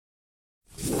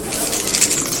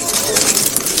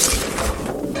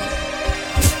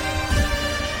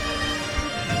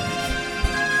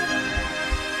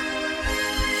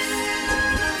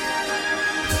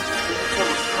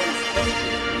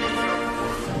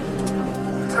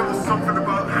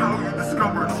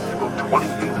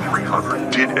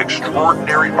did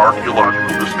extraordinary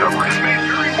archaeological discoveries. This may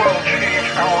very well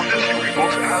change our history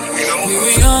books as we know We them.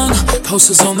 were young,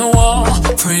 posters on the wall,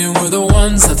 praying we're the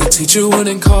ones that the teacher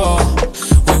wouldn't call.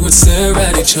 We would stare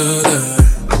at each other,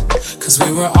 cause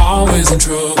we were always in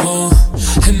trouble.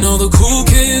 And all the cool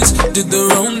kids did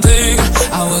their own thing.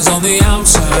 I was on the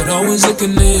outside, always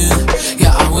looking in.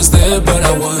 Yeah, I was there, but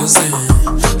I wasn't.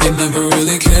 They never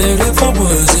really cared if I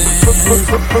wasn't.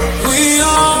 We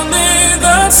all need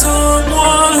that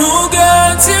someone who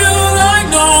gets you like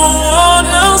no one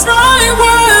else, right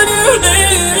when you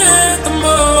need it the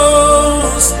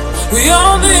most. We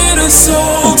all need a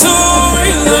soul to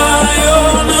rely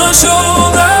on, a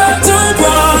shoulder to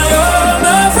cry on,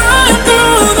 a friend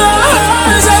through the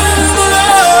highs and the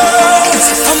lows.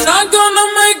 I'm not gonna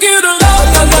make it alone.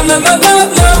 I'm not gonna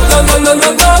make it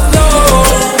alone.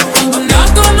 I'm not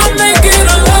gonna make it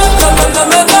alone. I'm not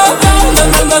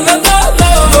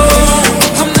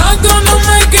gonna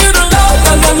make it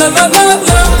alone.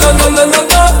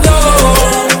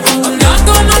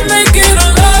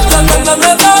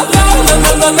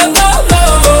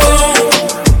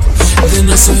 Then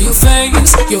I saw your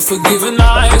face, your forgiving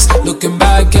eyes, looking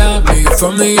back at me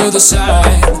from the other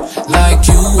side, like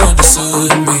you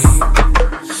understood me.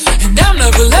 And I'm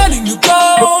never letting you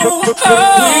go.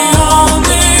 We all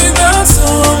need that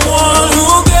someone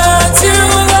who gets you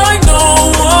like no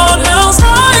one else,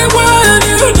 right when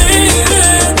you need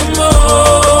it the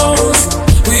most.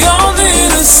 We all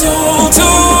need a soul to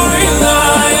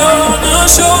rely on, a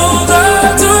shoulder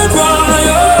to cry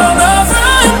on, a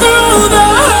friend through the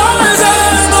highs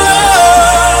and the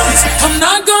lows. I'm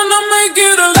not gonna make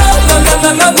it alone.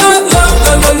 I'm not gonna make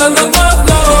it alone.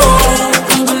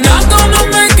 I'm not gonna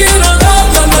make it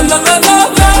alone.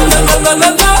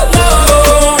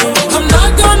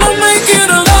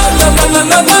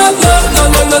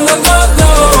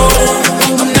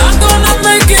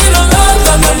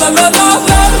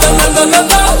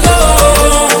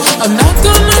 I'm not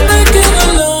gonna make it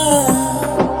alone.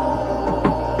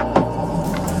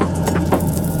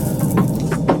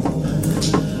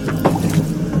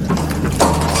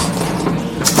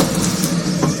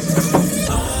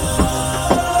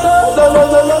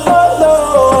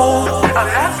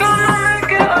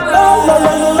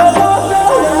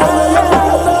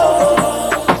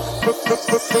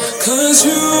 Cause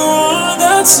you are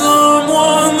that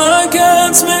someone that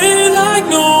gets me like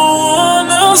no one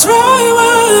else, right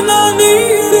when I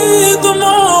need